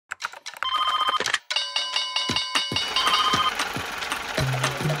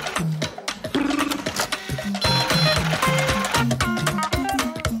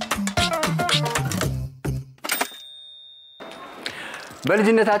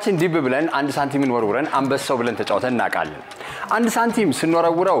በልጅነታችን ዲብ ብለን አንድ ሳንቲምን ወርውረን አንበሳው ብለን ተጫውተን እናቃለን አንድ ሳንቲም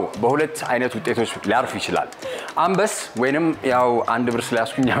ስንወረውረው በሁለት አይነት ውጤቶች ሊያርፍ ይችላል አንበስ ወይንም ያው አንድ ብር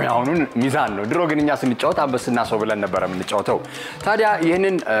ስለያስኩኛው ያሁኑን ሚዛን ነው ድሮ ግንኛ ስንጫወት አንበስና ሰው ብለን ነበር የምንጫወተው ታዲያ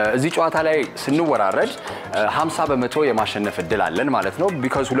ይሄንን እዚህ ጨዋታ ላይ ስንወራረድ 50% የማሸነፍ እድል አለን ማለት ነው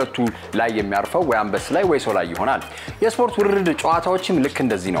because ሁለቱ ላይ የሚያርፈው ወይ አንበስ ላይ ወይ ሰው ላይ ይሆናል የስፖርት ውርርድ ጨዋታዎችም ልክ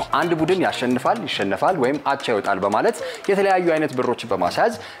እንደዚህ ነው አንድ ቡድን ያሸንፋል ይሸነፋል ወይም አቻ ይወጣል በማለት የተለያዩ አይነት ብሮች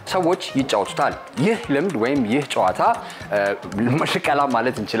በማሳዝ ሰዎች ይጫወቱታል ይህ ልምድ ወይም ይህ ጨዋታ Sheqela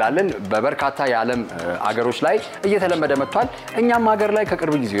ማለት እንችላለን በበርካታ የዓለም አገሮች ላይ እየተለመደ መጥቷል እኛም ሀገር ላይ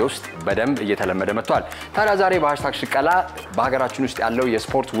ከቅርብ ጊዜ ውስጥ በደንብ እየተለመደ መጥቷል ታዲያ ዛሬ #Sheqela በሀገራችን ውስጥ ያለው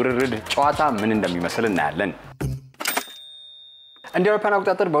የስፖርት ውርርድ ጨዋታ ምን እንደሚመስል እናያለን እንደ አውሮፓውያን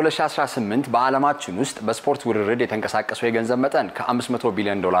አቆጣጠር በ2018 በዓለማችን ውስጥ በስፖርት ውርርድ የተንቀሳቀሰው የገንዘብ መጠን ከ$500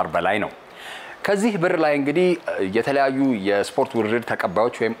 ቢሊዮን በላይ ነው ከዚህ ብር ላይ እንግዲህ የተለያዩ የስፖርት ውርርድ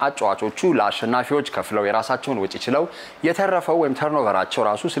ተቀባዮች ወይም አጫዋቾቹ ለአሸናፊዎች ከፍለው የራሳቸውን ወጪ ችለው የተረፈው ወይም ተርኖቨራቸው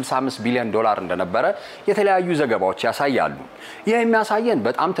ራሱ $65 ቢሊዮን እንደነበረ የተለያዩ ዘገባዎች ያሳያሉ ይህ የሚያሳየን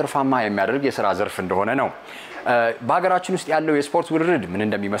በጣም ትርፋማ የሚያደርግ የሥራ ዘርፍ እንደሆነ ነው በሀገራችን ውስጥ ያለው የስፖርት ውርርድ ምን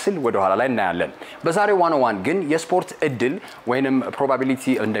እንደሚመስል ወደ ኋላ ላይ እናያለን በዛሬው 101 ግን የስፖርት እድል ወይንም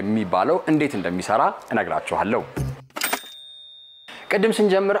ፕሮባቢሊቲ እንደሚባለው እንዴት እንደሚሰራ እነግራችኋለሁ ቀደም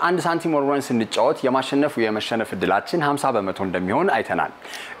ስንጀምር አንድ ሳንቲም ወርወረን ስንጫወት የማሸነፍ የመሸነፍ እድላችን 50% እንደሚሆን አይተናል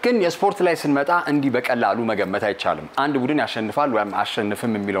ግን የስፖርት ላይ ስንመጣ እንዲ በቀላሉ መገመት አይቻልም አንድ ቡድን ያሸንፋል ወይም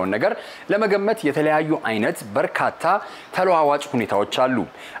አሸንፍም የሚለው ነገር ለመገመት የተለያዩ አይነት በርካታ ተለዋዋጭ ሁኔታዎች አሉ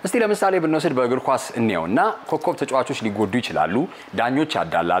እስቲ ለምሳሌ ብንወስድ በእግር ኳስ እንየውና ኮከብ ተጫዋቾች ሊጎዱ ይችላሉ ዳኞች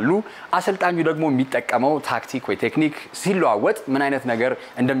ያዳላሉ አሰልጣኙ ደግሞ የሚጠቀመው ታክቲክ ወይ ቴክኒክ ሲለዋወጥ ምን አይነት ነገር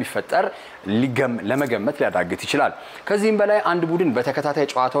እንደሚፈጠር ለመገመት ሊያዳግት ይችላል ከዚህም በላይ አንድ ቡድን በተከታታይ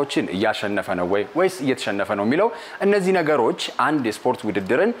ጨዋታዎችን ያሸነፈ ነው ወይስ እየተሸነፈ ነው የሚለው እነዚህ ነገሮች አንድ የስፖርት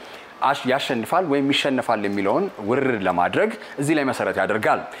ውድድርን ያሸንፋል ወይም ይሸነፋል የሚለውን ውርርድ ለማድረግ እዚህ ላይ መሰረት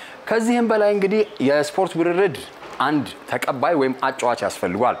ያደርጋል ከዚህም በላይ እንግዲህ የስፖርት ውርርድ አንድ ተቀባይ ወይም አጫዋች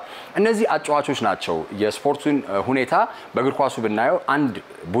ያስፈልጋል እነዚህ አጫዋቾች ናቸው የስፖርቱን ሁኔታ በእግር ኳሱ ብናየው አንድ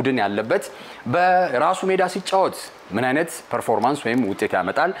ቡድን ያለበት በራሱ ሜዳ ሲጫወት ምን አይነት ፐርፎርማንስ ወይም ውጤት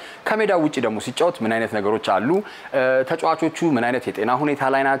ያመጣል ከሜዳው ውጪ ደግሞ ሲጫወት ምን አይነት ነገሮች አሉ ተጫዋቾቹ ምን አይነት የጤና ሁኔታ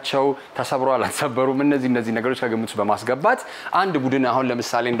ላይ ናቸው ተሰብሯል አልተሰበሩም እነዚህ ነገሮች ከግምት በማስገባት አንድ ቡድን አሁን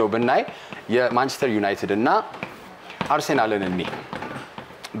ለምሳሌ እንደው ብናይ የማንቸስተር ዩናይትድ እና አርሴናልን እንይ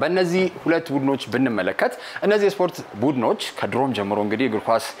በእነዚህ ሁለት ቡድኖች ብንመለከት እነዚህ ስፖርት ቡድኖች ከድሮም ጀምሮ እንግዲህ እግር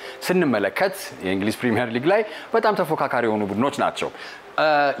ኳስ ስንመለከት የእንግሊዝ ፕሪሚየር ሊግ ላይ በጣም ተፎካካሪ የሆኑ ቡድኖች ናቸው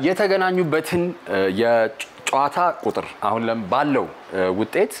የተገናኙበትን የጨዋታ ቁጥር አሁን ባለው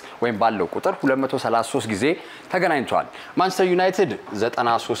ውጤት ወይም ባለው ቁጥር 233 ጊዜ ተገናኝቷል ማንቸስተር ዩናይትድ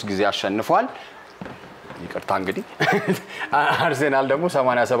 93 ጊዜ አሸንፏል ይቅርታ እንግዲህ አርሴናል ደግሞ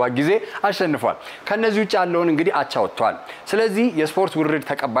 87 ጊዜ አሸንፏል ከነዚህ ውጭ ያለውን እንግዲህ አቻ ወጥቷል ስለዚህ የስፖርት ውርርድ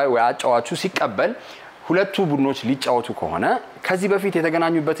ተቀባይ ወይ አጫዋቹ ሲቀበል ሁለቱ ቡድኖች ሊጫወቱ ከሆነ ከዚህ በፊት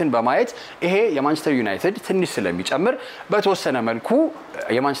የተገናኙበትን በማየት ይሄ የማንቸስተር ዩናይትድ ትንሽ ስለሚጨምር በተወሰነ መልኩ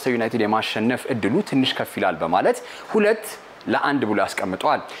የማንቸስተር ዩናይትድ የማሸነፍ እድሉ ትንሽ ከፍ ይላል በማለት ሁለት ለአንድ ብሎ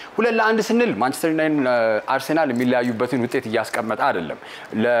ያስቀምጣል ሁለት ለአንድ ስንል ማንቸስተር ዩናይትድ አርሴናል የሚለያዩበትን ውጤት ያስቀመጠ አይደለም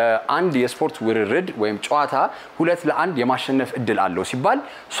ለአንድ የስፖርት ውርርድ ወይም ጨዋታ ሁለት ለአንድ የማሸነፍ እድል አለው ሲባል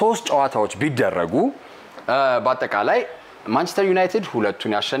ሶስት ጨዋታዎች ቢደረጉ በአጠቃላይ ማንቸስተር ዩናይትድ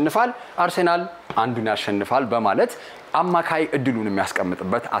ሁለቱን ያሸንፋል አርሴናል አንዱን ያሸንፋል በማለት አማካይ እድሉን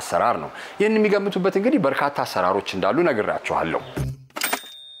የሚያስቀምጥበት አሰራር ነው ይሄን የሚገምቱበት እንግዲህ በርካታ አሰራሮች እንዳሉ ነግራችኋለሁ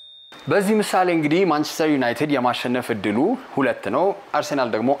በዚህ ምሳሌ እንግዲህ ማንቸስተር ዩናይትድ የማሸነፍ እድሉ 2 ነው አርሴናል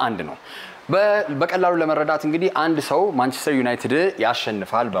ደግሞ 1 ነው በቀላሉ ለመረዳት እንግዲህ አንድ ሰው ማንቸስተር ዩናይትድ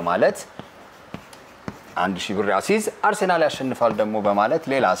ያሸንፋል በማለት 1000 ብር ያሲዝ አርሴናል ያሸንፋል ደግሞ በማለት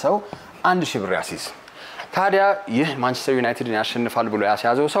ሌላ ሰው 1000 ብር ያሲዝ ታዲያ ይህ ማንቸስተር ዩናይትድን ያሸንፋል ብሎ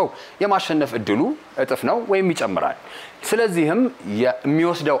ያስያዘው ሰው የማሸነፍ እድሉ እጥፍ ነው ወይም ይጨምራል ስለዚህም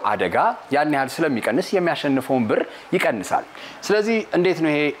የሚወስደው አደጋ ያን ያህል ስለሚቀንስ የሚያሸንፈውን ብር ይቀንሳል ስለዚህ እንዴት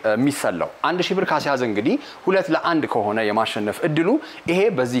ነው ይሄ የሚሰላው 1000 ብር ካስያዘ እንግዲህ 2 ለ1 ከሆነ የማሸነፍ እድሉ ይሄ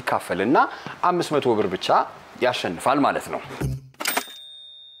በዚህ ካፈልና 500 ብር ብቻ ያሸንፋል ማለት ነው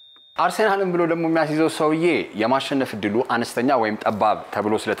አርሴናልን ብሎ ደግሞ የሚያስይዘው ሰውዬ የማሸነፍ እድሉ አነስተኛ ወይም ጠባብ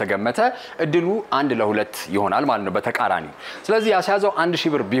ተብሎ ስለተገመተ እድሉ 1 ለ2 ይሆናል ማለት ነው በተቃራኒው ስለዚህ ያስያዘው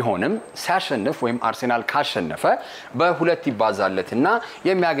 1000 ብር ቢሆንም ሲያሸንፍ ወይም አርሴናል ካሸነፈ በ2 ይባዛለትና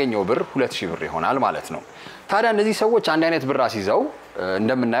የሚያገኘው ብር 2000 ብር ይሆናል ማለት ነው ታዲያ እነዚህ ሰዎች አንድ አይነት ብር አስይዘው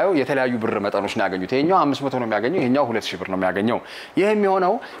እንደምናየው የተለያዩ ብር መጠኖች ነው ያገኙት ይሄኛው 500 ነው የሚያገኘው ይሄኛው 2000 ብር ነው የሚያገኘው ይሄ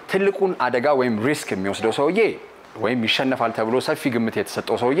የሚሆነው ትልቁን አደጋ ወይም ሪስክ የሚወስደው ሰውዬ ወይም ይሸነፋል ተብሎ ሰፊ ግምት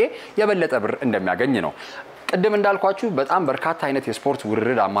የተሰጠው ሰውዬ የበለጠ ብር እንደሚያገኝ ነው ቅድም እንዳልኳችሁ በጣም በርካታ አይነት የስፖርት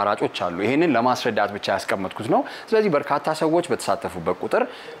ውርርድ አማራጮች አሉ ይሄንን ለማስረዳት ብቻ ያስቀመጥኩት ነው ስለዚህ በርካታ ሰዎች በተሳተፉበት ቁጥር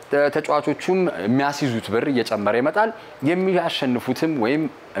ተጫዋቾቹም የሚያስይዙት ብር እየጨመረ ይመጣል የሚያሸንፉትም ወይም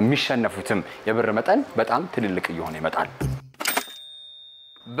የሚሸነፉትም የብር መጠን በጣም ትልልቅ እየሆነ ይመጣል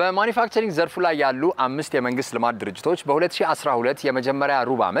በማኑፋክቸሪንግ ዘርፉ ላይ ያሉ 5 የመንግስት ልማት ድርጅቶች በ2012 የመጀመሪያ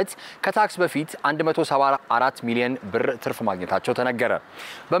ሩብ ዓመት ከታክስ በፊት 174 ሚሊዮን ብር ትርፍ ማግኘታቸው ተነገረ።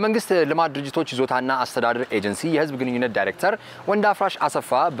 በመንግስት ልማት ድርጅቶች ይዞታና አስተዳደር ኤጀንሲ የህዝብ ግንኙነት ዳይሬክተር ወንዳፍራሽ አሰፋ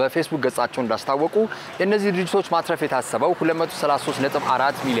በፌስቡክ ገጻቸው እንዳስታወቁ የነዚህ ድርጅቶች ማትረፍ የታሰበው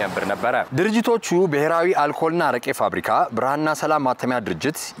 233.4 ሚሊዮን ብር ነበረ። ድርጅቶቹ ብሔራዊ አልኮልና አረቄ ፋብሪካ፣ ብርሃንና ሰላም ማተሚያ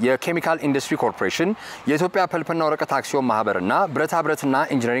ድርጅት፣ የኬሚካል ኢንዱስትሪ ኮርፖሬሽን፣ የኢትዮጵያ ፐልፕና ወረቀት አክሲዮን ማህበርና ብረታ ብረትና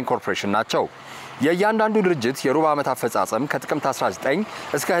ኢንጂነሪንግ ኮርፖሬሽን ናቸው። የእያንዳንዱ ድርጅት የሩብ ዓመት አፈጻጸም ከጥቅምት 19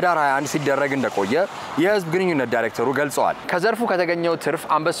 እስከ ህዳር 21 ሲደረግ እንደቆየ የህዝብ ግንኙነት ዳይሬክተሩ ገልጸዋል። ከዘርፉ ከተገኘው ትርፍ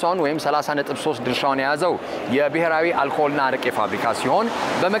አንበሳውን ወይም 30.3 ድርሻውን የያዘው የብሔራዊ አልኮልና አረቄ ፋብሪካ ሲሆን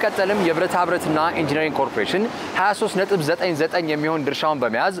በመቀጠልም የብረታ ብረትና ኢንጂነሪንግ ኮርፖሬሽን 23.99 የሚሆን ድርሻውን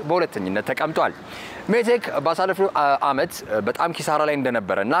በመያዝ በሁለተኝነት ተቀምጧል። ሜቴክ ባሳለፈው ዓመት በጣም ኪሳራ ላይ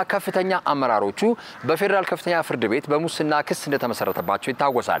እንደነበረና ከፍተኛ አመራሮቹ በፌደራል ከፍተኛ ፍርድ ቤት በሙስና ክስ እንደተመሰረተባቸው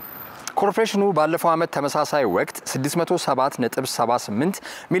ይታወሳል። ኮርፖሬሽኑ ባለፈው ዓመት ተመሳሳይ ወቅት 607.78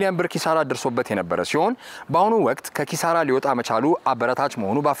 ሚሊዮን ብር ኪሳራ ደርሶበት የነበረ ሲሆን በአሁኑ ወቅት ከኪሳራ ሊወጣ መቻሉ አበረታች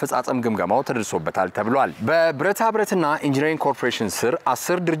መሆኑ በአፈጻጸም ግምገማው ተደርሶበታል ተብሏል። በብረታ ብረትና ኢንጂነሪንግ ኮርፖሬሽን ስር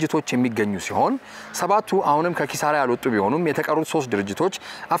 10 ድርጅቶች የሚገኙ ሲሆን 7ቱ አሁንም ከኪሳራ ያልወጡ ቢሆኑም የተቀሩት 3 ድርጅቶች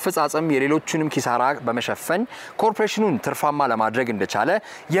አፈጻጸም የሌሎቹንም ኪሳራ በመሸፈን ኮርፖሬሽኑን ትርፋማ ለማድረግ እንደቻለ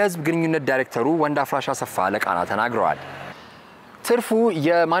የህዝብ ግንኙነት ዳይሬክተሩ ወንዳፍራሽ አሰፋ ለቃና ተናግረዋል። ትርፉ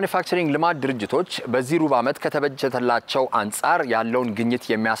የማኑፋክቸሪንግ ልማት ድርጅቶች በዚህ ሩብ ዓመት ከተበጀተላቸው አንጻር ያለውን ግኝት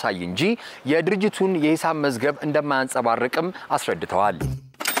የሚያሳይ እንጂ የድርጅቱን የሂሳብ መዝገብ እንደማያንጸባርቅም አስረድተዋል።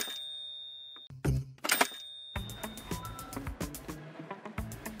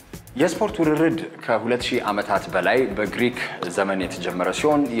 የስፖርት ውርርድ ከ2000 ዓመታት በላይ በግሪክ ዘመን የተጀመረ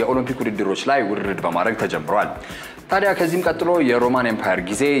ሲሆን የኦሎምፒክ ውድድሮች ላይ ውርርድ በማድረግ ተጀምሯል። ታዲያ ከዚህም ቀጥሎ የሮማን ኤምፓየር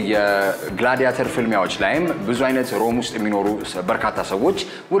ጊዜ የግላዲያተር ፍልሚያዎች ላይም ብዙ አይነት ሮም ውስጥ የሚኖሩ በርካታ ሰዎች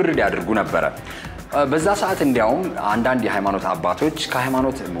ውርርድ ያደርጉ ነበር። በዛ ሰዓት እንዲያውም አንዳንድ የሃይማኖት አባቶች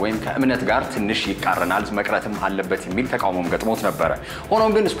ከሃይማኖት ወይም ከእምነት ጋር ትንሽ ይቃረናል መቅረትም አለበት የሚል ተቃውሞም ገጥሞት ነበር።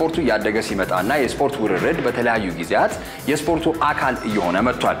 ሆኖም ግን ስፖርቱ ያደገ ሲመጣና የስፖርት ውርርድ በተለያዩ ጊዜያት የስፖርቱ አካል እየሆነ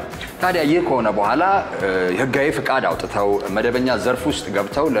መጥቷል። ታዲያ ይህ ከሆነ በኋላ ህጋዊ ፍቃድ አውጥተው መደበኛ ዘርፍ ውስጥ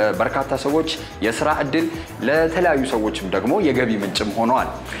ገብተው ለበርካታ ሰዎች የሥራ ዕድል ለተለያዩ ሰዎችም ደግሞ የገቢ ምንጭም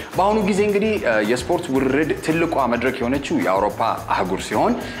ሆነዋል። በአሁኑ ጊዜ እንግዲህ የስፖርት ውርርድ ትልቋ መድረክ የሆነችው የአውሮፓ አህጉር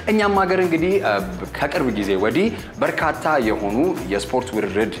ሲሆን እኛም ሀገር እንግዲህ ከቅርብ ጊዜ ወዲህ በርካታ የሆኑ የስፖርት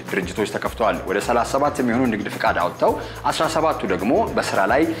ውርርድ ድርጅቶች ተከፍተዋል። ወደ 37 የሚሆኑ ንግድ ፍቃድ አውጥተው 17ቱ ደግሞ በስራ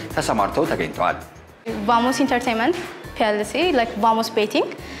ላይ ተሰማርተው ተገኝተዋል። ቫሞስ ኢንተርቴይንመንት ፒኤልሲ ላይክ ቫሞስ ቤቲንግ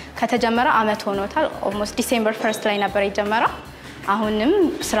ከተጀመረ አመት ሆኖታል። ኦልሞስት ዲሴምበር 1 ላይ ነበር የጀመረው። አሁንም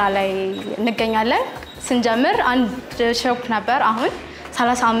ስራ ላይ እንገኛለን። ስንጀምር አንድ ሾፕ ነበር። አሁን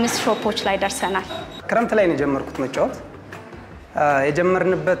 35 ሾፖች ላይ ደርሰናል። ክረምት ላይ ነው የጀመርኩት መጫወት።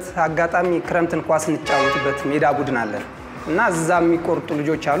 የጀመርንበት አጋጣሚ ክረምትን ኳስ እንጫወትበት ሜዳ ቡድን አለን እና እዛ የሚቆርጡ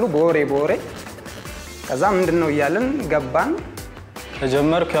ልጆች አሉ በወሬ ከዛ ምንድነው ይያለን ገባን።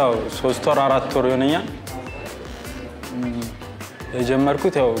 የጀመርኩ ያው 3 ወር 4 ወር ይሆነኛል።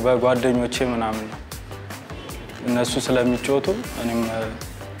 የጀመርኩት ያው በጓደኞቼ ምናምን እነሱ ስለሚጫወቱ እኔም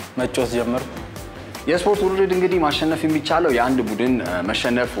መጫወት ጀመርኩ። የስፖርት ውርርድ እንግዲህ ማሸነፍ የሚቻለው የአንድ ቡድን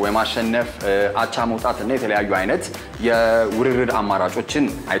መሸነፍ ወይ ማሸነፍ አቻ መውጣት እና የተለያዩ አይነት የውርርድ አማራጮችን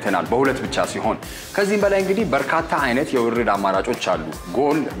አይተናል በሁለት ብቻ ሲሆን ከዚህም በላይ እንግዲህ በርካታ አይነት የውርርድ አማራጮች አሉ።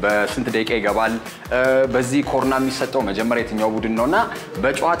 ጎል በስንት ደቂቃ ይገባል፣ በዚህ ኮርና የሚሰጠው መጀመሪያ የትኛው ቡድን ነውና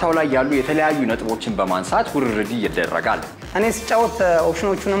በጨዋታው ላይ ያሉ የተለያዩ ነጥቦችን በማንሳት ውርርድ ይደረጋል። እኔ ስጫወት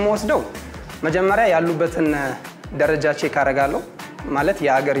ኦፕሽኖቹን ወስደው መጀመሪያ ያሉበትን ደረጃ ቼክ አደርጋለሁ ማለት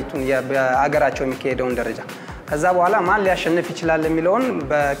የሀገሪቱን በሀገራቸው የሚካሄደውን ደረጃ ከዛ በኋላ ማን ሊያሸንፍ ይችላል የሚለውን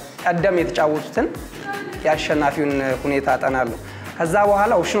በቀደም የተጫወቱትን ያሸናፊውን ሁኔታ አጠናለሁ። ከዛ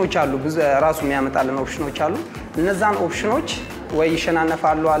በኋላ ኦፕሽኖች አሉ ብዙ ራሱ የሚያመጣልን ኦፕሽኖች አሉ። እነዛን ኦፕሽኖች ወይ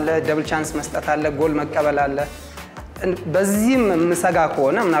ይሸናነፋሉ አለ፣ ደብል ቻንስ መስጠት አለ፣ ጎል መቀበል አለ። በዚህም ምሰጋ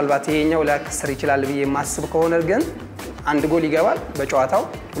ከሆነ ምናልባት ይሄኛው ሊያከስር ይችላል ብዬ ማስብ ከሆነ ግን አንድ ጎል ይገባል በጨዋታው፣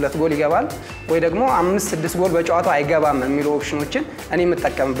 2 ጎል ይገባል ወይ ደግሞ 5-6 ጎል በጨዋታው አይገባም የሚሉ ኦፕሽኖችን እኔ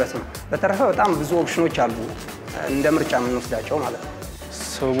የምጠቀምበት ነው። በተረፈ በጣም ብዙ ኦፕሽኖች አሉ እንደ ምርጫ የምንወስዳቸው ማለት ነው።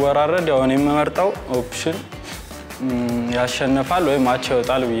 ወራረድ ያው እኔ የምመርጠው ኦፕሽን ያሸንፋል ወይም አቻ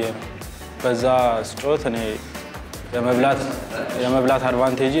ይወጣል ብዬ ነው። በዛ ስጮት እኔ የመብላት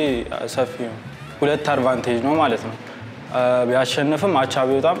አድቫንቴጅ ሰፊ ነው። 2 አድቫንቴጅ ነው ማለት ነው። ቢያሸንፍም አቻ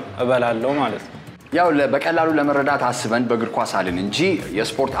ቢወጣም እበላለሁ ማለት ነው። ያው በቀላሉ ለመረዳት አስበን በእግር ኳስ አልን እንጂ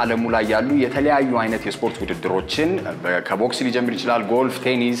የስፖርት ዓለሙ ላይ ያሉ የተለያዩ አይነት የስፖርት ውድድሮችን ከቦክስ ሊጀምር ይችላል ጎልፍ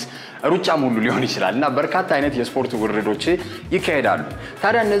ቴኒስ ሩጫም ሁሉ ሊሆን ይችላልና በርካታ አይነት የስፖርት ውድድሮች ይካሄዳሉ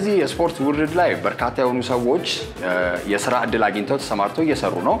ታዲያ እነዚህ የስፖርት ውድድር ላይ በርካታ የሆኑ ሰዎች የሥራ ዕድል አግኝተው ተሰማርተው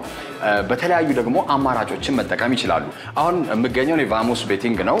እየሰሩ ነው በተለያዩ ደግሞ አማራጮችን መጠቀም ይችላሉ አሁን የምገኘው ቫሞስ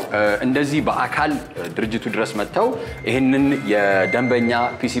ቤቲንግ ነው እንደዚህ በአካል ድርጅቱ ድረስ መጥተው ይሄንን የደንበኛ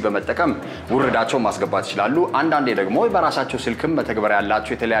ፒሲ በመጠቀም ውርዳቸው ማስገባት ይችላሉ አንዳንዴ ደግሞ በራሳቸው ስልክም መተግበሪያ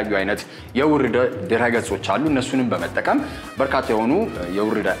ያላቸው የተለያዩ አይነት የውርድ ድረገጾች አሉ እነሱንም በመጠቀም በርካታ የሆኑ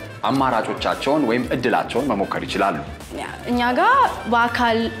የውርድ አማራጮቻቸውን ወይም እድላቸውን መሞከር ይችላሉ እኛ ጋር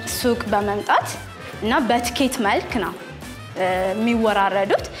በአካል ሱቅ በመምጣት እና በትኬት መልክ ነው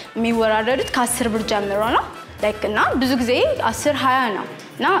የሚወራረዱት ከ10 ብር ጀምሮ ነው ላይክ እና ብዙ ጊዜ 10 20 ነው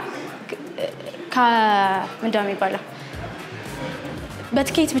እና ምንድነው የሚባለው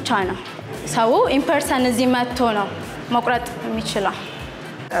በትኬት ብቻ ነው ሰው ኢምፐርሰን እዚህ መጥቶ ነው መቁረጥ የሚችለው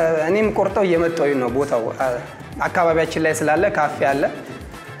እኔም ቆርጠው እየመጣው ነው ቦታው አካባቢያችን ላይ ስላለ ካፌ አለ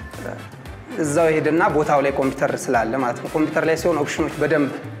እዛው ሄድና ቦታው ላይ ኮምፒውተር ስላለ ማለት ነው ኮምፒውተር ላይ ሲሆን ኦፕሽኖች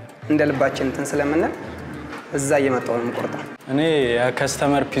በደንብ እንደልባችን እንትን ስለምንል እዛ እየመጣው ነው ቆርጠው እኔ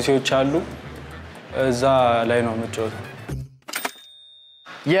የከስተመር ፒሲዎች አሉ እዛ ላይ ነው የምጫወተው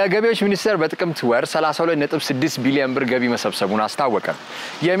የገቢዎች ሚኒስቴር በጥቅምት ወር 32.6 ቢሊዮን ብር ገቢ መሰብሰቡን አስታወቀ።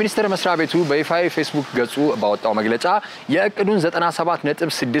 የሚኒስቴር መስሪያ ቤቱ በይፋዊ ፌስቡክ ገጹ ባወጣው መግለጫ የእቅዱን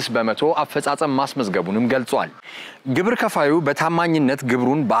 97.6% አፈጻጸም ማስመዝገቡንም ገልጿል። ግብር ከፋዩ በታማኝነት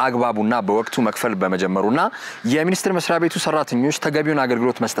ግብሩን በአግባቡና በወቅቱ መክፈል በመጀመሩና የሚኒስቴር መስሪያ ቤቱ ሰራተኞች ተገቢውን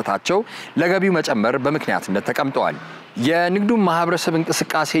አገልግሎት መስጠታቸው ለገቢው መጨመር በምክንያትነት ተቀምጠዋል። የንግዱ ማህበረሰብ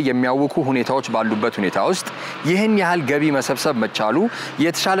እንቅስቃሴ የሚያውኩ ሁኔታዎች ባሉበት ሁኔታ ውስጥ ይህን ያህል ገቢ መሰብሰብ መቻሉ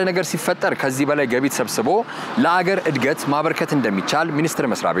የተሻለ ነገር ሲፈጠር ከዚህ በላይ ገቢ ተሰብስቦ ለአገር እድገት ማበርከት እንደሚቻል ሚኒስቴር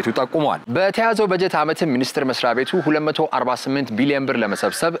መስሪያ ቤቱ ጠቁሟል። በተያዘው በጀት ዓመት ሚኒስቴር መስሪያ ቤቱ 248 ቢሊዮን ብር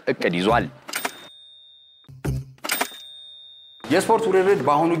ለመሰብሰብ እቅድ ይዟል። የስፖርት ውርርድ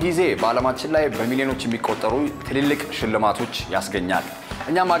በአሁኑ ጊዜ በዓለማችን ላይ በሚሊዮኖች የሚቆጠሩ ትልልቅ ሽልማቶች ያስገኛል።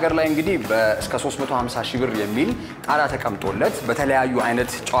 እኛም ሀገር ላይ እንግዲህ እስከ 350 ሺህ ብር የሚል ጣራ ተቀምጦለት በተለያዩ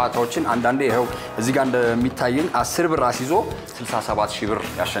አይነት ጨዋታዎችን አንዳንዴ ይሄው እዚህ ጋር እንደሚታየኝ 10 ብር አስይዞ 67 ሺህ ብር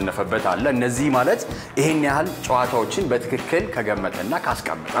ያሸነፈበት አለ። እነዚህ ማለት ይሄን ያህል ጨዋታዎችን በትክክል ከገመተና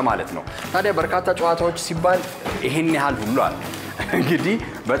ካስቀመጠ ማለት ነው። ታዲያ በርካታ ጨዋታዎች ሲባል ይሄን ያህል ሁሉ አለ። እንግዲህ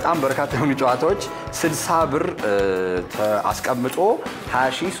በጣም በርካታ የሆኑ ጨዋታዎች 60 ብር አስቀምጦ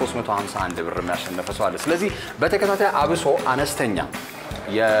 20351 ብር የሚያሸነፈ ሰው አለ። ስለዚህ በተከታታይ አብሶ አነስተኛ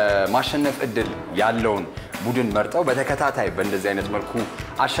የማሸነፍ እድል ያለውን ቡድን መርጠው በተከታታይ በእንደዚህ አይነት መልኩ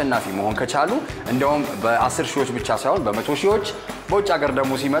አሸናፊ መሆን ከቻሉ እንደውም በ10 ሺዎች ብቻ ሳይሆን በመቶ ሺዎች በውጭ ሀገር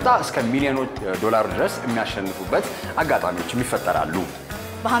ደግሞ ሲመጣ እስከ ሚሊዮኖች ዶላር ድረስ የሚያሸንፉበት አጋጣሚዎች ይፈጠራሉ።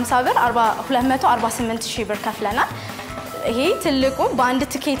 በ50 ብር 248 ሺህ ብር ከፍለናል። ይሄ ትልቁ በአንድ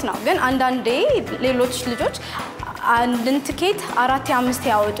ትኬት ነው። ግን አንዳንዴ ሌሎች ልጆች አንድን ትኬት 4-5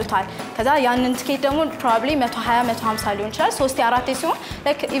 ያወጡታል። ከዛ ያንን ትኬት ደግሞ probably 120 150 ሊሆን ይችላል። 3-4 ሲሆን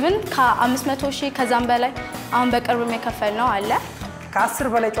like even ከ500 ሺህ ከዛም በላይ አሁን በቅርብ የሚከፈል ነው አለ።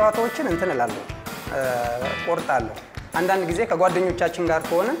 ከ10 በላይ ጨዋታዎችን እንትን እላለሁ ቆርጣለሁ። አንዳንድ ጊዜ ከጓደኞቻችን ጋር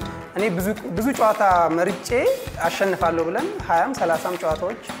ከሆነ እኔ ብዙ ጨዋታ መርጬ አሸንፋለሁ ብለን 20 30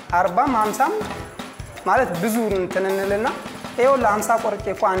 ጨዋታዎች 40 50 ማለት ብዙ እንትን እንልና ይሄው ለ50 ቆርጬ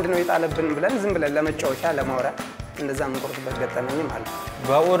እኮ አንድ ነው የጣለብን ብለን ዝም ብለን ለመጫወቻ ለማውራት እንደዛ ምንቆርጥበት ገጠመኝ ማለት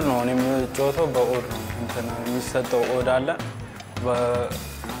በኦድ ነው እኔ የምጫወተው በኦድ ነው እንትን የሚሰጠው ኦድ አለ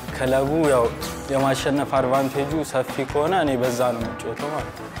በክለቡ ያው የማሸነፍ አድቫንቴጁ ሰፊ ከሆነ እኔ በዛ ነው የምጫወተው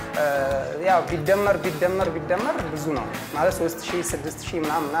ማለት ነው። ያው ቢደመር ብዙ ነው ማለት 3000 6000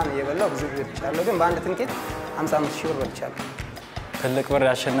 ምናምን የበላው ብዙ ብር ይችላል። ግን በአንድ ትንኬት 55000 ብር በልቻለሁ። ትልቅ ብር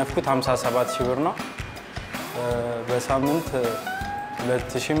ያሸነፍኩት 57000 ብር ነው። በሳምንት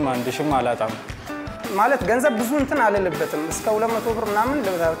 2000 1000 አላጣም ማለት ገንዘብ ብዙ እንትን አልልበትም። እስከ 200 ብር ምናምን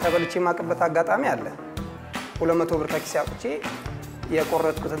ተበልቼ ማቀበት አጋጣሚ አለ። 200 ብር ከኪስ ያውጪ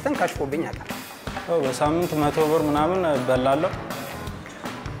የቆረጥኩት እንትን ካሽፎብኝ አለ። በሳምንት 100 ብር ምናምን እበላለሁ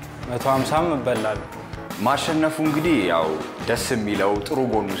 150 እበላለሁ። ማሸነፉ እንግዲህ ያው ደስ የሚለው ጥሩ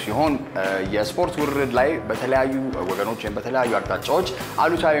ጎኑ ሲሆን የስፖርት ውርርድ ላይ በተለያዩ ወገኖች ወይም በተለያዩ አቅጣጫዎች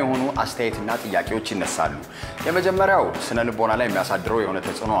አሉታዊ የሆኑ አስተያየትና ጥያቄዎች ይነሳሉ። የመጀመሪያው ስነ ልቦና ላይ የሚያሳድረው የሆነ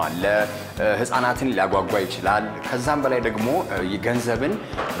ተጽዕኖ አለ። ህፃናትን ሊያጓጓ ይችላል። ከዛም በላይ ደግሞ ገንዘብን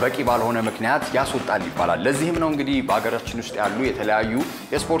በቂ ባልሆነ ምክንያት ያስወጣል ይባላል። ለዚህም ነው እንግዲህ በሀገራችን ውስጥ ያሉ የተለያዩ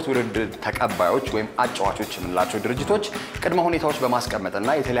የስፖርት ውርርድ ተቀባዮች ወይም አጫዋቾች የምንላቸው ድርጅቶች ቅድመ ሁኔታዎች በማስቀመጥና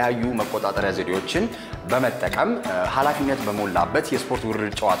የተለያዩ መቆጣጠሪያ ዘዴዎችን በመጠቀም ኃላፊነት በመላበት የስፖርት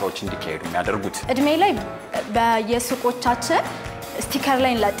ውርርድ ጨዋታዎች እንዲካሄዱ የሚያደርጉት። እድሜ ላይ በየሱቆቻችን ስቲከር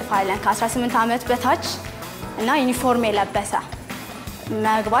ላይ እንለጥፋለን ከ18 ዓመት በታች እና ዩኒፎርም የለበሰ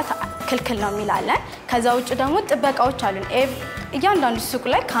መግባት ክልክል ነው የሚላለን ከዛ ውጭ ደግሞ ጥበቃዎች አሉን እያንዳንዱ ሱቅ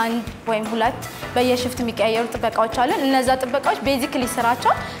ላይ ከአንድ ወይም ሁለት በየሽፍት የሚቀያየሩ ጥበቃዎች አሉን እነዛ ጥበቃዎች ቤዚክሊ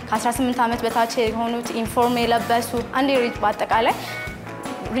ስራቸው ከ18 ዓመት በታች የሆኑት ዩኒፎርም የለበሱ አንድ ሪጅ በአጠቃላይ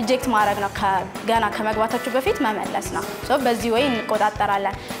ሪጀክት ማድረግ ነው ገና ከመግባታቸው በፊት መመለስ ነው ሶ በዚህ ወይ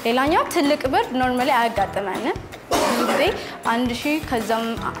እንቆጣጠራለን ሌላኛው ትልቅ ብር ኖርማሊ አያጋጥመንም ብዙ ጊዜ 1000 ከዛም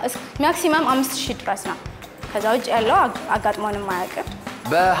ማክሲመም 5000 ድረስ ነው ከዛ ውጭ ያለው አጋጥሞንም አያውቅም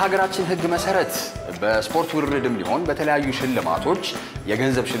በሀገራችን ህግ መሰረት በስፖርት ውርርድም ሊሆን በተለያዩ ሽልማቶች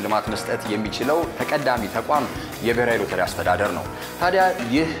የገንዘብ ሽልማት መስጠት የሚችለው ተቀዳሚ ተቋም የብሔራዊ ሎተሪ አስተዳደር ነው ታዲያ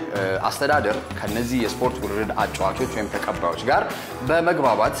ይህ አስተዳደር ከነዚህ የስፖርት ውርርድ አጫዋቾች ወይም ተቀባዮች ጋር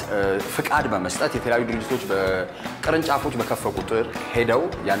በመግባባት ፍቃድ በመስጠት የተለያዩ ድርጅቶች በቅርንጫፎች በከፈ ቁጥር ሄደው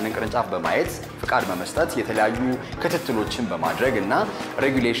ያንን ቅርንጫፍ በማየት ፍቃድ በመስጠት የተለያዩ ክትትሎችን በማድረግ እና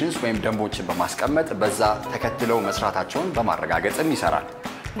ሬጉሌሽንስ ወይም ደንቦችን በማስቀመጥ በዛ ተከትለው መስራታቸውን በማረጋገጥም ይሰራል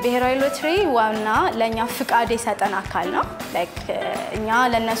ብሔራዊ ሎተሪ ዋና ለኛ ፍቃድ የሰጠን አካል ነው ላይክ እኛ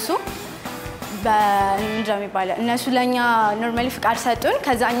ለነሱ በእንደሚባለው እነሱ ለኛ ኖርማሊ ፍቃድ ሰጡን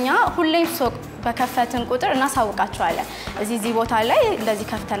ከዛኛ ሁሌም ሱቅ በከፈትን ቁጥር እናሳውቃቸዋለን እዚህ ቦታ ላይ እንደዚህ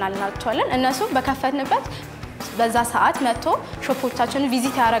ከፍተናል እናልቻለን እነሱ በከፈትንበት በዛ ሰዓት መጥቶ ሾፖቻችን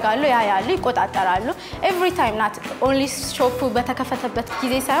ቪዚት ያደርጋሉ ያያሉ ይቆጣጠራሉ ኤቭሪ ታይም ናት ኦንሊ ሾፑ በተከፈተበት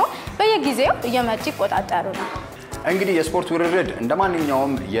ጊዜ ሳይሆን በየጊዜው እየመጡ ይቆጣጠሩና እንግዲህ የስፖርት ውርርድ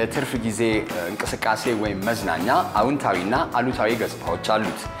እንደማንኛውም የትርፍ ጊዜ እንቅስቃሴ ወይም መዝናኛ አውንታዊና አሉታዊ ገጽታዎች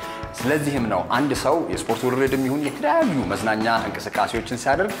አሉት ስለዚህም ነው አንድ ሰው የስፖርት ውርርድም ይሁን የተለያዩ መዝናኛ እንቅስቃሴዎችን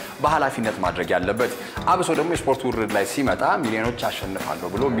ሲያደርግ በኃላፊነት ማድረግ ያለበት አብሶ ደግሞ የስፖርት ውርርድ ላይ ሲመጣ ሚሊዮኖች አሸንፋለሁ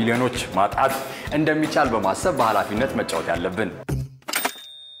ብሎ ሚሊዮኖች ማጣት እንደሚቻል በማሰብ በኃላፊነት መጫወት ያለብን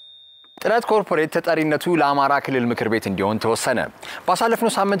ጥረት ኮርፖሬት ተጠሪነቱ ለአማራ ክልል ምክር ቤት እንዲሆን ተወሰነ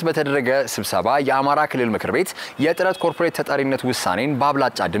ባሳለፍነው ሳምንት በተደረገ ስብሰባ የአማራ ክልል ምክር ቤት የጥረት ኮርፖሬት ተጠሪነት ውሳኔን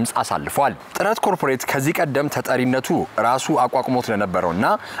በአብላጫ ድምጽ አሳልፏል ጥረት ኮርፖሬት ከዚህ ቀደም ተጠሪነቱ ራሱ አቋቁሞት ለነበረውና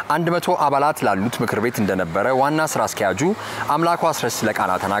 100 አባላት ላሉት ምክር ቤት እንደነበረ ዋና ስራ አስኪያጁ አምላኩ አስረስ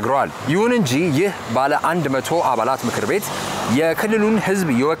ለቃና ተናግረዋል ይሁን እንጂ ይህ ባለ 100 አባላት ምክር ቤት የክልሉን ህዝብ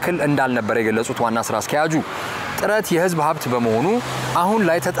ይወክል እንዳልነበረ የገለጹት ዋና ስራ አስኪያጁ ጥረት የህዝብ ሀብት በመሆኑ አሁን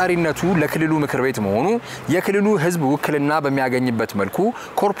ላይ ተጠሪነቱ ለክልሉ ምክር ቤት መሆኑ የክልሉ ህዝብ ውክልና በሚያገኝበት መልኩ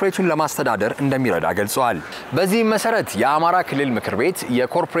ኮርፖሬቱን ለማስተዳደር እንደሚረዳ ገልጸዋል በዚህ መሰረት የአማራ ክልል ምክር ቤት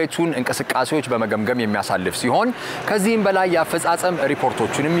የኮርፖሬቱን እንቅስቃሴዎች በመገምገም የሚያሳልፍ ሲሆን ከዚህም በላይ ያፈጻጸም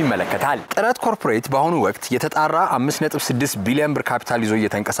ሪፖርቶችንም ይመለከታል ጥረት ኮርፖሬት በአሁኑ ወቅት የተጣራ 5.6 ቢሊዮን ብር ካፒታል ይዞ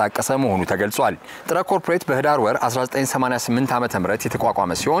እየተንቀሳቀሰ መሆኑ ተገልጿል ጥረት ኮርፖሬት በህዳር ወር 1988 ዓ.ም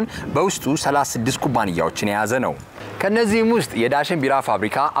የተቋቋመ ሲሆን በውስጡ 36 ኩባንያዎችን የያዘ ነው ከነዚህም ውስጥ የዳሽን ቢራ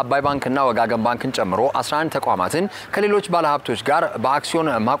ፋብሪካ አባይ ባንክና ወጋገን ባንክን ጨምሮ 11 ተቋማትን ከሌሎች ባለሀብቶች ጋር በአክሲዮን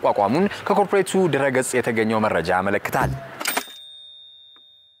ማቋቋሙን ከኮርፖሬቱ ድረገጽ የተገኘው መረጃ ያመለክታል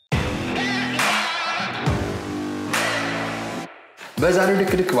በዛሬው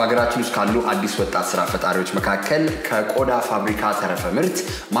ድክድክ በሀገራችን ውስጥ ካሉ አዲስ ወጣት ስራፈጣሪዎች መካከል ከቆዳ ፋብሪካ ተረፈ ምርት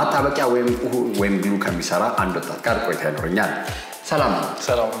ማጣበቂያ ወይም ግሉ ከሚሰራ አንድ ወጣት ጋር ቆይታ ይኖርኛል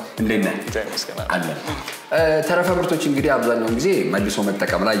ሰላም እንዴት ነህ አለ ተረፈ ምርቶች እንግዲህ አብዛኛው ጊዜ መልሶ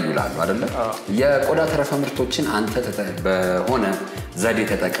መጠቀም ላይ ይውላሉ አይደል የቆዳ ተረፈ ምርቶችን አንተ በሆነ ዘዴ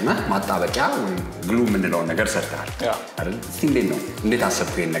ተጠቅመህ ማጣበቂያ ወይ ግሉ ምንለው ነገር ሰርተሃል አይደል እስቲ እንዴት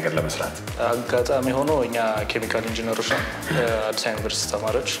አሰብኩ ይሄን ነገር ለመስራት አጋጣሚ ሆኖ እኛ ኬሚካል ኢንጂነሮች ነን አዲስ ዩኒቨርሲቲ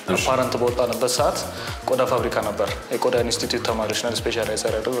ተማሪዎች አፓረንት በወጣንበት ሰዓት ቆዳ ፋብሪካ ነበር የቆዳ ኢንስቲትዩት ተማሪዎች ነን ስፔሻላይዝ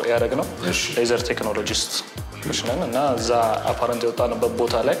ያደረግነው ሌዘር ቴክኖሎጂስት ነን እና እዛ አፓረንት የወጣንበት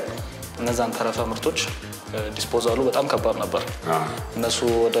ቦታ ላይ እነዛን ተረፈ ምርቶች ዲስፖዛሉ በጣም ከባድ ነበር እነሱ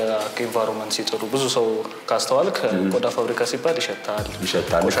ወደ ኢንቫይሮንመንት ሲጥሩ ብዙ ሰው ካስተዋል ከቆዳ ፋብሪካ ሲባል ይሸታል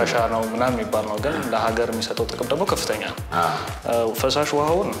ቆሻሻ ነው ምናምን የሚባል ነው ግን ለሀገር የሚሰጠው ጥቅም ደግሞ ከፍተኛ ነው ፈሳሽ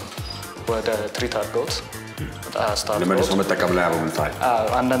ውሃውን ወደ ትሪት አድርገውት ለመልሶ መጠቀም ላይ ያውሉታል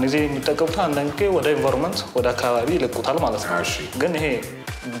አንዳንድ ጊዜ የሚጠቀሙት አንዳንድ ጊዜ ወደ ኢንቫይሮንመንት ወደ አካባቢ ይለቁታል ማለት ነው ግን ይሄ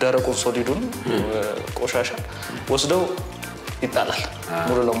ደረቁን ሶሊዱን ቆሻሻ ወስደው ይጣላል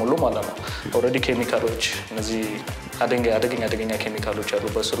ሙሉ ለሙሉ ማለት ነው ኦሬዲ ኬሚካሎች እነዚህ አደገኛ ኬሚካሎች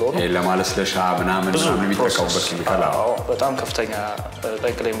ያሉበት ስለሆነ ለማለስለሻ ምናምን የሚጠቀሙበት ኬሚካል በጣም ከፍተኛ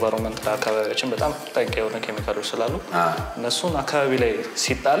ጠንቅ ለኢንቫይሮንመንት ለአካባቢያችን በጣም ጠንቅ የሆነ ኬሚካሎች ስላሉ እነሱን አካባቢ ላይ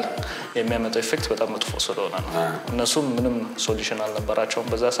ሲጣል የሚያመጣው ኢፌክት በጣም መጥፎ ስለሆነ ነው እነሱም ምንም ሶሉሽን አልነበራቸውም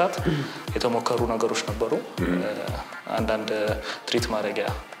በዛ ሰዓት የተሞከሩ ነገሮች ነበሩ አንዳንድ ትሪት ማድረጊያ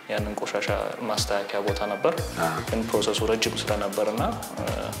ያንን ቆሻሻ ማስተካከያ ቦታ ነበር ግን ፕሮሰሱ ረጅም ስለነበርና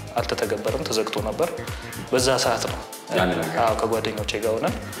አልተተገበረም ተዘግቶ ነበር በዛ ሰዓት ነው ከጓደኞቼ ጋር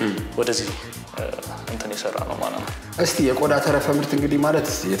ሆነን ወደዚህ እንትን የሰራ ነው ማለት ነው እስቲ የቆዳ ተረፈ ምርት እንግዲህ ማለት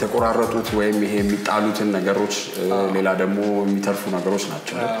የተቆራረጡት ወይም ይሄ የሚጣሉትን ነገሮች ሌላ ደግሞ የሚተርፉ ነገሮች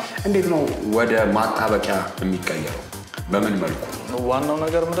ናቸው እንዴት ነው ወደ ማጣበቂያ የሚቀየረው በምን መልኩ ዋናው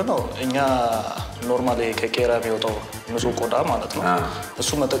ነገር ምንድነው እኛ ኖርማሊ ከቄራ የሚወጣው ንጹህ ቆዳ ማለት ነው እሱ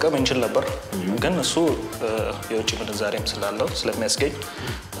መጠቀም እንችል ነበር ግን እሱ የውጭ ምንዛሬም ስላለው ስለሚያስገኝ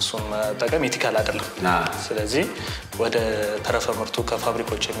እሱን መጠቀም ኢቲካል አይደለም ስለዚህ ወደ ተረፈ ምርቱ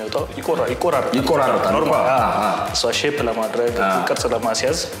ከፋብሪካዎች የሚወጣው ይቆራረጣል ኖርማል እሱ ሼፕ ለማድረግ ቅርጽ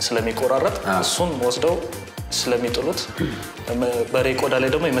ለማስያዝ ስለሚቆራረጥ እሱን ወስደው ስለሚጥሉት በሬ ቆዳ ላይ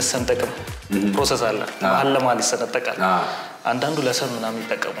ደግሞ የመሰንጠቅም ፕሮሰስ አለ አለማል ይሰነጠቃል አንዳንዱ ለሰም ምናምን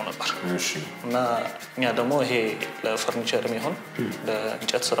ይጠቀሙ ነበር እና እኛ ደግሞ ይሄ ለፈርኒቸርም ይሁን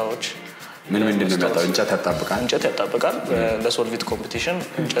ለእንጨት ስራዎች ምን እንደሚመጣው እንጨት ያጣብቃል ለሶልቪት ኮምፒቲሽን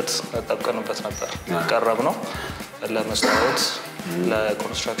እንጨት ተጣብቀንበት ነበር ቀረብ ነው ለመስታወት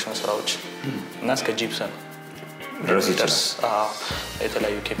ለኮንስትራክሽን ስራዎች እና እስከ ጂፕሰን ድረስ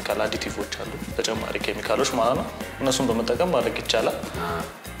የተለያዩ ኬሚካል አዲቲቮች አሉ ተጨማሪ ኬሚካሎች ማለት ነው እነሱን በመጠቀም ማድረግ ይቻላል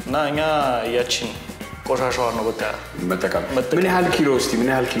እና እኛ ያቺን ቆሻሻው ነው በቃ መጠቀም ምን ያህል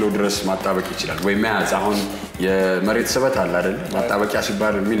ኪሎ ድረስ ማጣበቅ ይችላል ወይ መያዝ አሁን የመሬት ስበት አለ አይደል ማጣበቂያ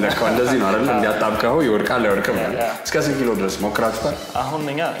ሲባል የሚለካው እንደዚህ ነው አይደል እንዲያጣብቀው ይወርቃል አይወርቅም እስከ ስንት ኪሎ ድረስ ሞክራችኋል አሁን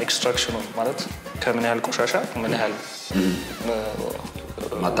እኛ ኤክስትራክሽኑ ማለት ከምን ያህል ቆሻሻ ምን ያህል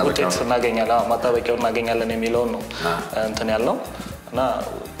ማጣበቂያው እናገኛለን የሚለው ነው እንትን ያለው እና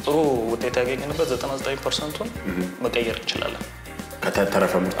ጥሩ ውጤት ያገኘንበት 99%ን መቀየር እንችላለን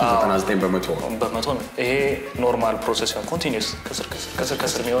ከተረፈ ምርቱ 99% ነው ይሄ ኖርማል ፕሮሰስ ነው ኮንቲኒዩስ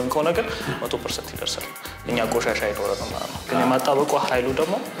ከስር የሚሆን ከሆነ ግን 100% ይደርሳል እኛ ቆሻሻ አይኖርም ማለት ነው ግን የማጣበቁ ኃይሉ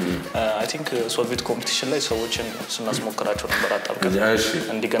ደግሞ አይ ቲንክ ሶልቪት ኮምፒቲሽን ላይ ሰዎችን ስናስሞክራቸው ነበር አጣብቀን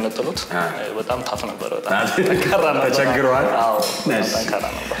እንዲገነጥሉት በጣም ታፍ ነበር በጣም ተቸግረዋል ጠንካራ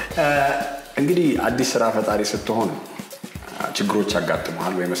ነበር እንግዲህ አዲስ ስራ ፈጣሪ ስትሆን ችግሮች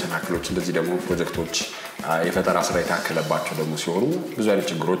ያጋጥማሉ ወይ መሰናክሎች እንደዚህ ደግሞ ፕሮጀክቶች የፈጠራ ስራ የታከለባቸው ደግሞ ሲሆኑ ብዙ አይነት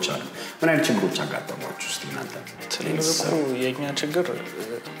ችግሮች አሉ ምን አይነት ችግሮች ያጋጥማችሁ እስቲ እናንተ ትልቁ የኛ ችግር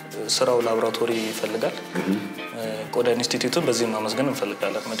ስራው ላብራቶሪ ይፈልጋል ቆዳ ኢንስቲትዩቱን በዚህ ማመስገን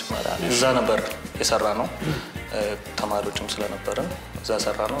እንፈልጋለን መጀመሪያ እዛ ነበር የሰራ ነው ተማሪዎችም ስለነበረን እዛ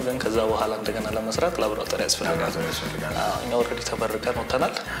ሰራ ነው ግን ከዛ በኋላ እንደገና ለመስራት ላብራቶሪ ያስፈልጋል እኛ ኦልሬዲ ተመርቀን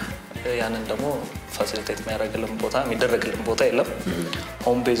ወጥተናል ያንን ደግሞ ፋሲሊቴት የሚደረግልን ቦታ የለም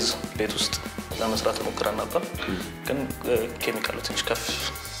ሆም ቤዝ ቤት ውስጥ ለመስራት ሞክረን ነበር ግን ኬሚካሉ ትንሽ ከፍ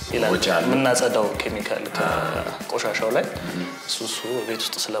ይላል ምናጸዳው ኬሚካል ከቆሻሻው ላይ እሱ ቤት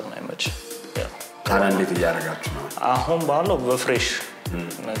ውስጥ ስለማይመች ታዲያ እንዴት እያደረጋችሁ ነው አሁን ባለው በፍሬሽ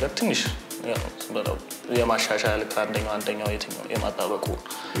ነገር ትንሽ የማሻሻል አንደኛው የትኛው የማጣበቁ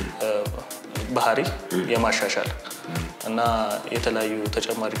ባህሪ የማሻሻል እና የተለያዩ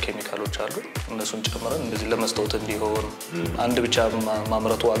ተጨማሪ ኬሚካሎች አሉ እነሱን ጨምረን እንደዚህ ለመስታወት እንዲሆን አንድ ብቻ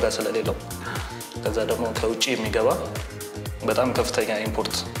ማምረቱ ዋጋ ስለሌለው ከዛ ደግሞ ከውጪ የሚገባ በጣም ከፍተኛ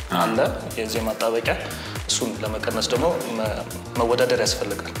ኢምፖርት አለ የዚህ ማጣበቂያ እሱን ለመቀነስ ደግሞ መወዳደር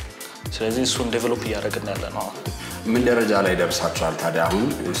ያስፈልጋል ስለዚህ እሱን ዴቨሎፕ እያደረግን ያለ ነው ምን ደረጃ ላይ ደርሳችኋል ታዲያ አሁን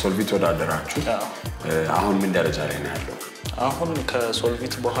ሶልቪት ወዳደራችሁ አሁን ምን ደረጃ ላይ ነው ያለው አሁን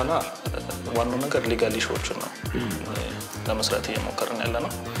ከሶልቪት በኋላ ዋናው ነገር ሊጋል ኢሹዎችን ነው ለመስራት እየሞከርን ያለ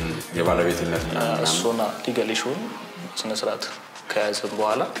ነው የባለቤትነት እሱና ሊጋል ኢሹን ስነስርዓት ከያዝን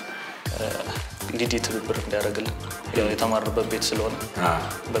በኋላ ሊዲ ትብብር እንዲያደርግልን ያው የተማርበት ቤት ስለሆነ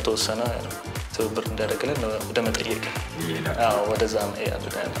በተወሰነ ትብብር እንዲያደርግልን ወደ መጠየቅ ወደዛ ነው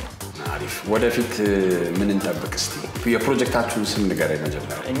አሪፍ ወደፊት ምን እንጠብቅ እስቲ የፕሮጀክታችሁን ስም ንገረኝ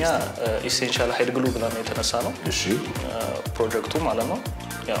መጀመሪያ እኛ ኢሴንሻል ሃይድ ግሉ ብለን የተነሳ ነው እሺ ፕሮጀክቱ ማለት ነው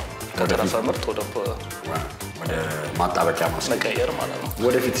ያው ከተረፈ ምርት ወደ ማጣበቂያ መቀየር ማለት ነው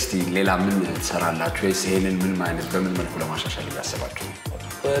ወደፊት እስቲ ሌላ ምን ትሰራላችሁ ወይስ ይሄንን ምን ማለት በምን መልኩ ለማሻሻል ያሰባችሁ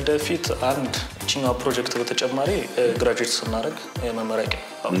ወደፊት አንድ እቺኛው ፕሮጀክት በተጨማሪ ግራጁዌት ስናደርግ የመመረቂያ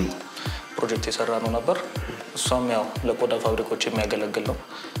ፕሮጀክት የሰራ ነው ነበር እሷም ያው ለቆዳ ፋብሪካዎች የሚያገለግል ነው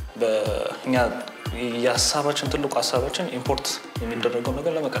በእኛ ያሳባችን ትልቁ ሐሳባችን ኢምፖርት የሚደረገው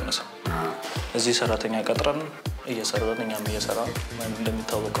ነገር ለመቀነስ እዚህ ሰራተኛ ቀጥረን እየሰራን እኛም እየሰራን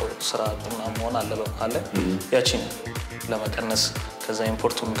እንደሚታወቀው ስራ መሆን አለ ያቺን ለመቀነስ ከዛ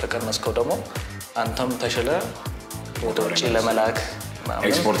ኢምፖርቱን ከቀነስከው ደግሞ አንተም ተሽለ ወደ ውጪ ለመላክ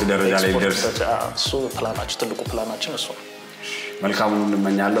ኤክስፖርት ደረጃ ላይ ደርስ እሱ ፕላናችን ትልቁ ፕላናችን እሱ መልካሙን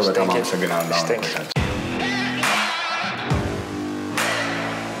እንመኛለሁ በጣም አመሰግናለሁ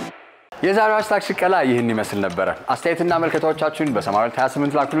የዛሬው አስታክ ሽቀላ ይህን ይመስል ነበር አስተያየትና መልከታዎቻችሁን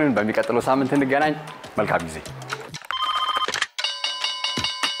በ828 ላኩልን በሚቀጥለው ሳምንት እንገናኝ መልካም ጊዜ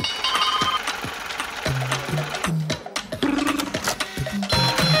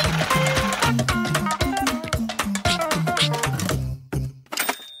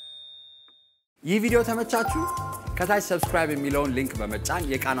ይህ ቪዲዮ ተመቻችሁ? ከታች ሰብስክራይብ የሚለውን ሊንክ በመጫን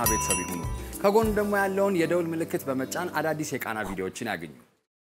የቃና ቤተሰብ ይሁኑ። ከጎን ደግሞ ያለውን የደውል ምልክት በመጫን አዳዲስ የቃና ቪዲዮዎችን ያገኙ።